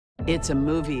It's a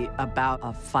movie about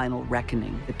a final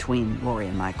reckoning between Laurie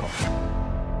and Michael.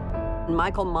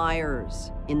 Michael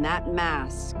Myers, in that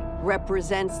mask,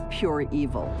 represents pure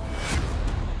evil.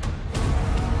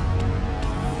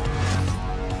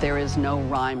 There is no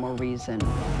rhyme or reason.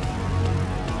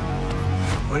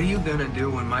 What are you gonna do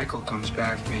when Michael comes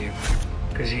back for you?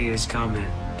 Because he is coming.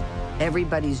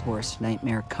 Everybody's worst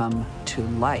nightmare come to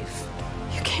life.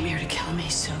 You came here to kill me,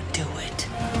 so do it.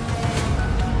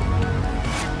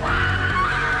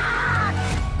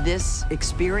 This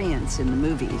experience in the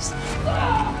movies,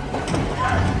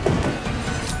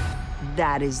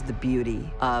 that is the beauty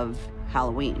of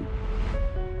Halloween.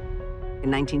 In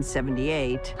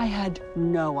 1978, I had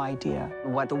no idea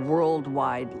what the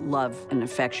worldwide love and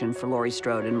affection for Laurie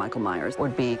Strode and Michael Myers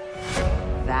would be.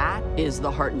 That is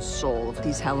the heart and soul of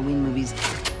these Halloween movies.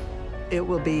 It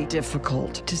will be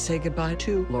difficult to say goodbye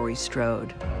to Laurie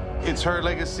Strode. It's her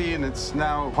legacy, and it's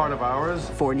now part of ours.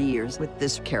 40 years with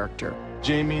this character.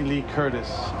 Jamie Lee Curtis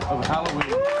of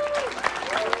Halloween.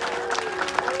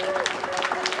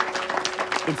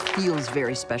 It feels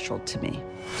very special to me.